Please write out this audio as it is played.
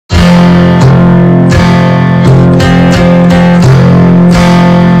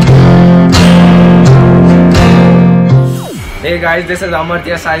Hey guys, this is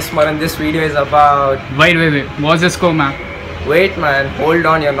Amartya Sai Smaran. This video is about... Wait. What's the score, man? Wait man, hold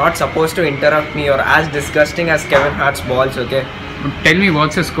on. You're not supposed to interrupt me. You're as disgusting as Kevin Hart's balls, okay? Tell me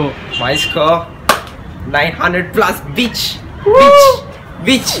what's the score? My score? 900 plus, bitch!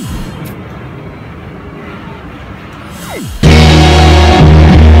 Bitch!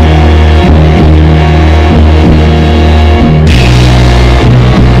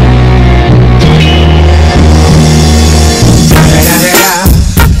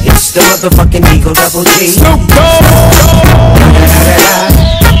 It's the motherfucking Eagle Double G. Snoop Dogg.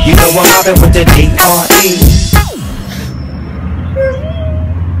 You know I'm mobbing with the D.R.E.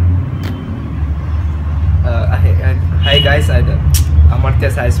 Hi guys,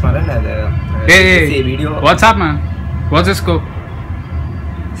 Amartya Sai Smaran. Hey, video. What's up, man? What's the score?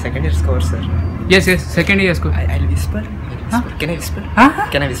 Second year score, sir. Yes, second year score. I'll whisper. Huh? Can I whisper? Huh?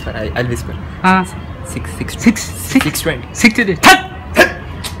 Can I whisper? I'll whisper. 620. 60.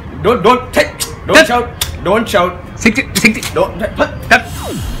 Don't shout. Don't shout. 60. Don't.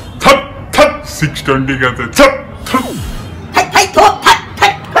 थप 620 कहते थप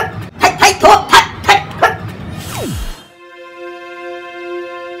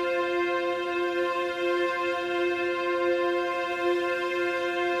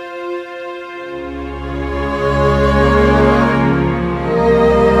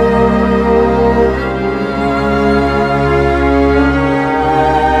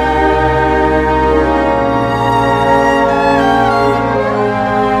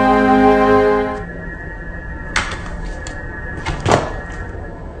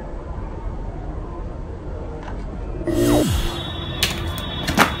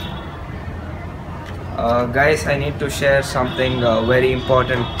Guys, I need to share something very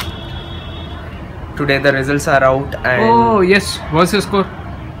important. Today the results are out and... Oh, yes. What's the score?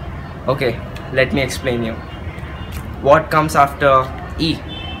 Okay, let me explain you. What comes after E?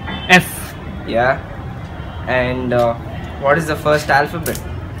 F. Yeah. And what is the first alphabet?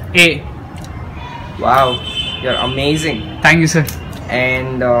 A. Wow, you're amazing. Thank you, sir.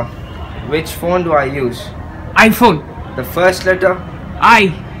 And which phone do I use? iPhone. The first letter?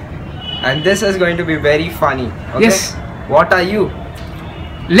 I. And this is going to be very funny. Okay? Yes. What are you?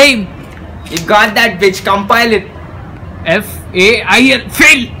 Lame. You got that, bitch. Compile it. F-A-I-L.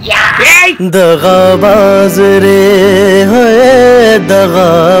 Fail. Yeah. दगाबाज रे है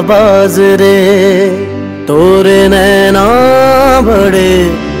दगाबाज रे तोरे नैना बड़े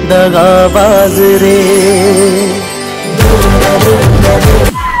दगाबाज रे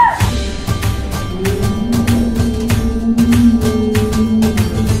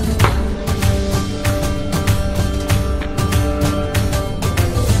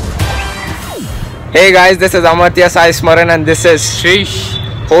Hey guys, this is Amartya Sai Smaran and this is Sheesh.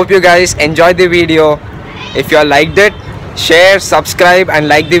 Hope you guys enjoyed the video. If you all liked it, share, subscribe and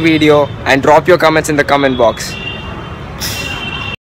like the video and drop your comments in the comment box.